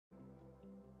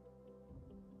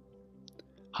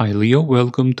Hi Leo,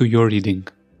 welcome to your reading.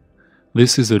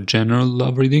 This is a general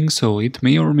love reading, so it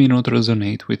may or may not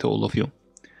resonate with all of you.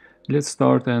 Let's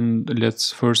start and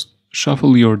let's first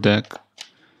shuffle your deck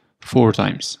 4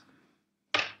 times.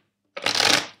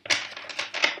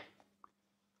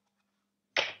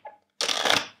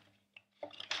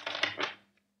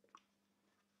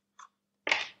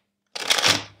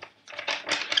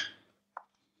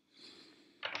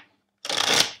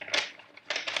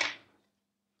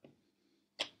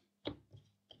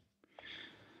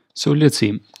 So let's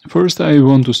see. First I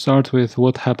want to start with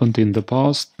what happened in the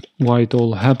past, why it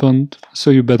all happened,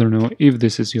 so you better know if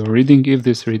this is your reading, if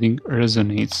this reading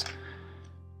resonates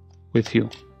with you.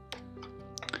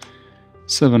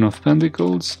 7 of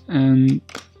Pentacles and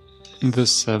the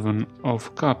 7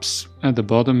 of Cups. At the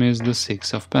bottom is the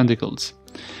 6 of Pentacles.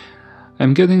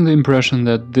 I'm getting the impression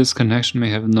that this connection may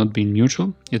have not been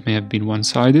mutual, it may have been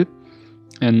one-sided,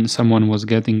 and someone was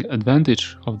getting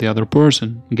advantage of the other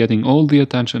person, getting all the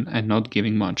attention and not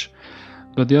giving much.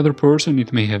 But the other person,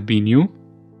 it may have been you.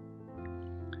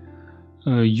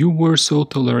 You were so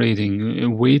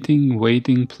tolerating,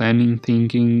 waiting, planning,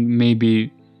 thinking,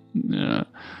 maybe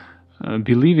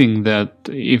believing that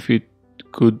if it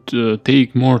could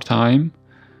take more time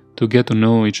to get to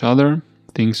know each other,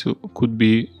 things could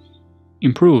be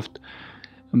improved.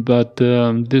 But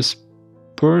this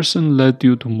person led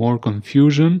you to more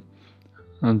confusion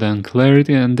than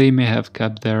clarity, and they may have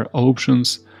kept their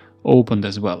options opened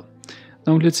as well.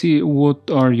 Now let's see what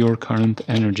are your current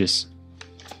energies.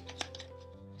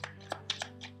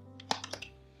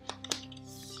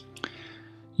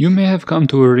 You may have come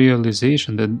to a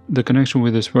realization that the connection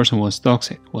with this person was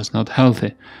toxic, was not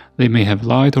healthy. They may have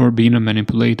lied or been a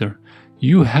manipulator.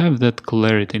 You have that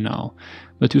clarity now,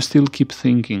 but you still keep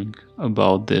thinking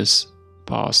about this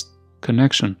past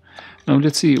connection. Now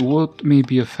let's see what may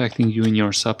be affecting you in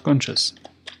your subconscious.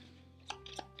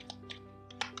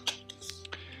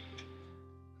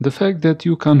 The fact that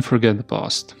you can't forget the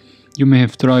past. You may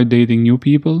have tried dating new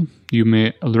people, you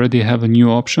may already have a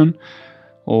new option,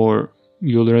 or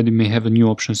you already may have a new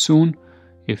option soon,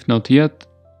 if not yet,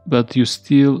 but you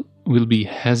still will be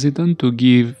hesitant to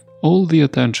give all the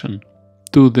attention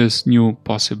to this new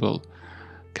possible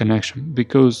connection,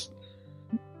 because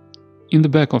in the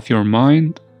back of your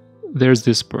mind there's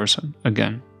this person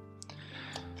again.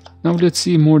 Now let's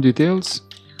see more details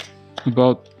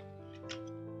about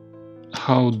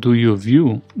how do you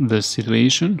view the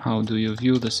situation. How do you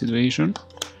view the situation?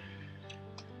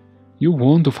 You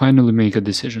want to finally make a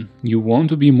decision. You want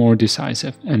to be more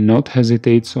decisive and not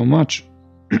hesitate so much.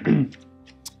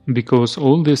 Because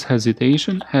all this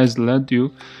hesitation has led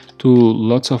you to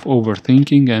lots of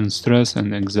overthinking and stress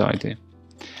and anxiety.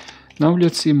 Now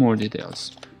let's see more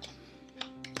details.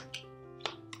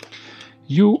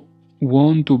 You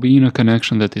want to be in a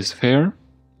connection that is fair,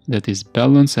 that is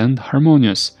balanced and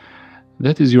harmonious.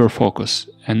 That is your focus,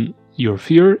 and your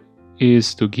fear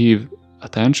is to give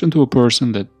attention to a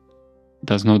person that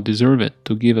does not deserve it,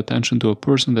 to give attention to a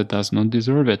person that does not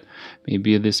deserve it.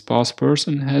 Maybe this past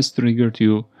person has triggered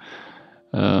you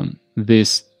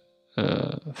these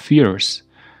fears.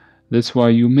 That's why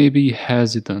you may be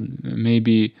hesitant.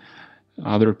 Maybe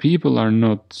other people are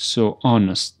not so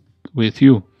honest with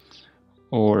you,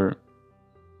 or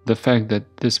the fact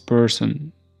that this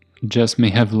person just may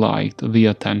have liked the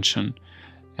attention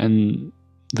and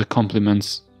the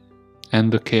compliments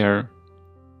and the care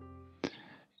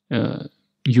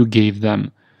you gave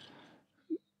them,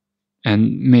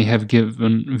 and may have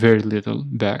given very little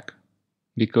back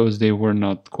because they were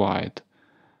not quite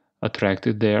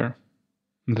attracted there.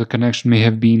 The connection may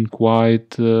have been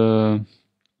quite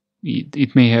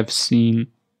it may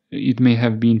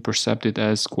have been perceived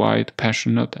as quite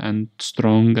passionate and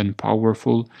strong and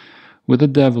powerful, with the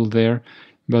devil there,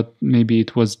 but maybe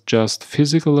it was just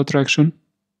physical attraction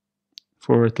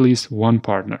for at least one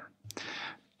partner.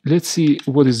 Let's see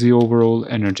what is the overall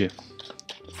energy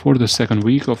for the second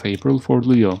week of April for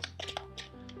Leo.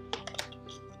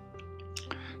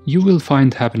 You will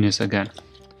find happiness again.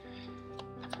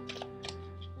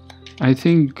 I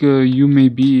think you may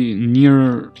be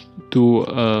nearer to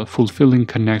a fulfilling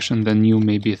connection than you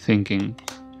may be thinking.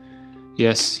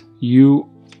 Yes, you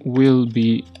will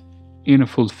be in a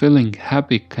fulfilling,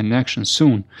 happy connection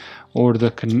soon, or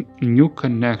the new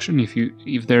connection.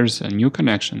 If there's a new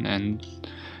connection and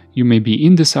you may be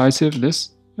indecisive, this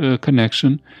new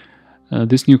connection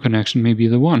may be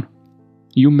the one.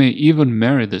 You may even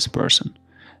marry this person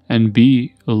and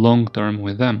be long-term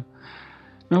with them.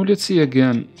 Now let's see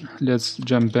again. Let's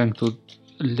jump back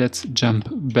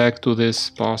to this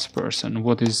past person.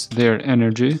 What is their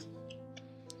energy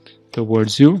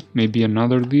towards you? Maybe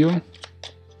another Leo.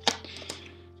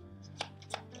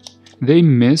 They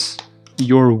miss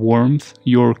your warmth,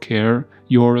 your care,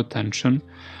 your attention.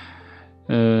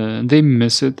 They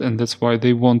miss it, and that's why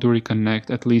they want to reconnect,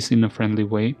 at least in a friendly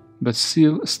way. But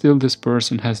still this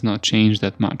person has not changed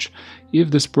that much.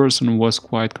 If this person was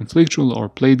quite conflictual or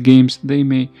played games, they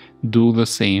may do the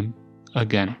same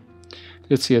again.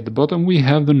 Let's see, at the bottom we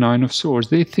have the Nine of Swords.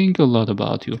 They think a lot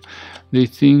about you. They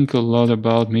think a lot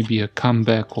about maybe a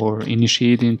comeback or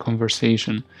initiating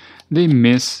conversation. They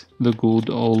miss the good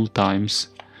old times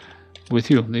with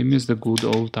you. They miss the good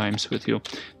old times with you.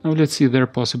 Now let's see their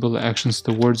possible actions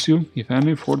towards you, if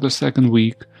any, for the second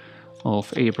week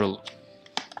of April.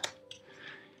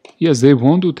 Yes, they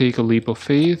want to take a leap of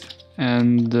faith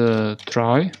and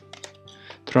try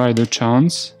the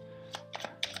chance.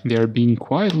 They are being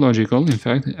quite logical, in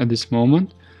fact, at this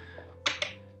moment.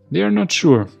 They are not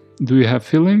sure. Do you have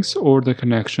feelings, or the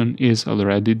connection is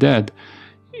already dead?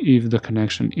 If the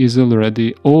connection is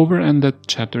already over and that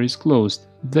chapter is closed,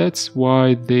 that's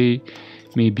why they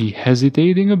may be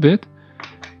hesitating a bit,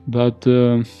 but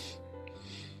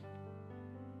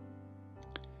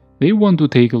they want to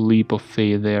take a leap of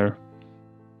faith there.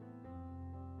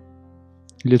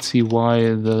 Let's see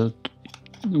why the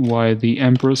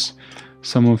Empress.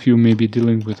 Some of you may be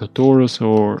dealing with a Taurus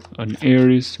or an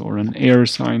Aries or an air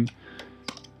sign.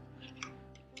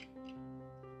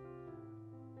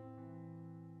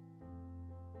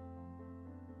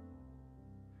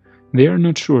 They are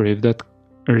not sure if that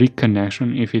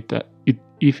reconnection,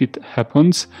 if it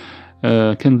happens,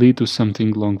 can lead to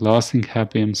something long-lasting,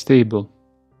 happy and stable.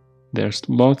 There's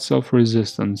lots of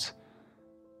resistance.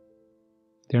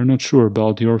 They're not sure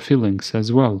about your feelings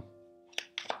as well.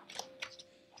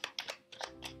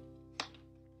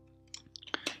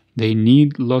 They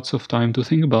need lots of time to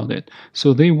think about it.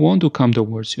 So they want to come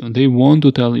towards you. They want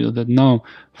to tell you that now,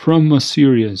 from a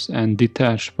serious and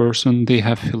detached person, they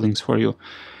have feelings for you.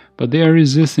 But they are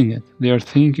resisting it. They are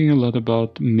thinking a lot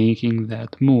about making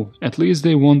that move. At least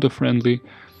they want a friendly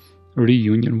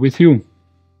reunion with you.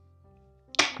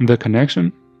 The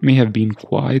connection may have been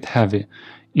quite heavy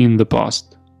in the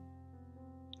past.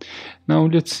 Now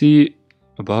let's see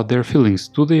about their feelings.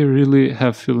 Do they really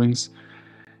have feelings?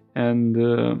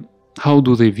 And how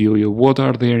do they view you? What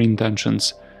are their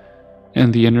intentions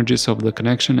and the energies of the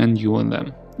connection and you and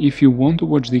them? If you want to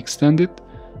watch the extended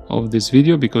of this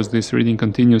video, because this reading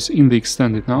continues in the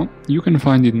extended now, you can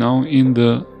find it now in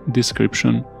the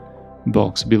description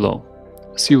box below.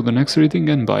 See you in the next reading,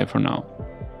 and bye for now.